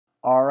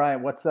All right,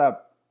 what's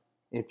up?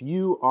 If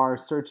you are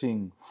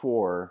searching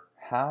for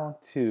how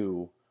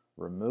to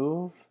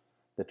remove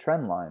the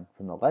trend line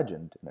from the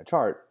legend in a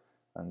chart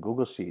on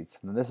Google Sheets,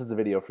 then this is the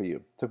video for you.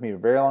 It took me a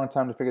very long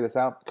time to figure this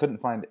out. Couldn't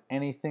find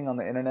anything on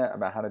the internet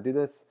about how to do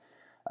this.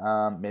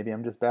 Maybe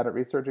I'm just bad at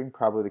researching,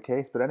 probably the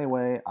case. But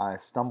anyway, I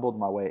stumbled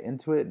my way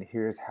into it, and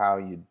here's how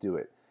you do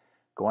it.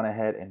 Go on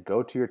ahead and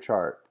go to your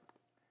chart.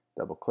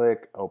 Double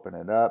click, open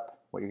it up.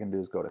 What you're going to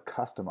do is go to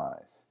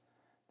Customize.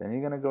 Then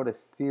you're going to go to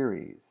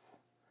Series.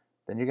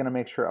 Then you're going to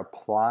make sure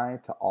Apply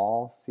to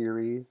All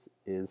Series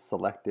is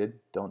selected.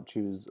 Don't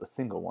choose a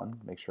single one.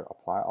 Make sure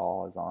Apply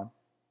All is on.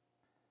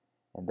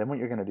 And then what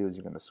you're going to do is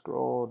you're going to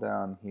scroll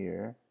down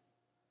here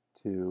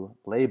to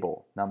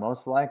Label. Now,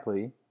 most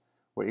likely,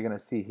 what you're going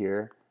to see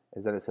here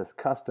is that it says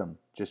Custom.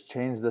 Just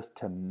change this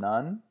to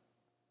None.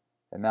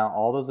 And now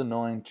all those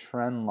annoying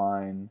trend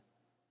line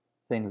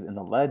things in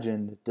the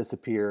legend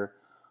disappear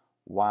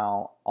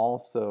while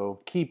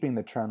also keeping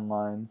the trend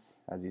lines,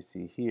 as you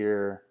see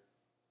here,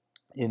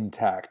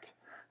 intact.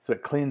 So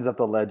it cleans up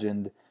the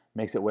legend,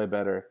 makes it way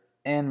better,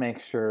 and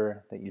makes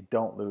sure that you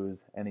don't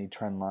lose any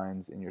trend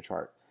lines in your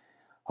chart.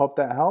 Hope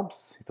that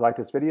helps. If you like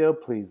this video,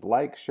 please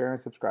like, share,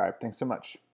 and subscribe. Thanks so much.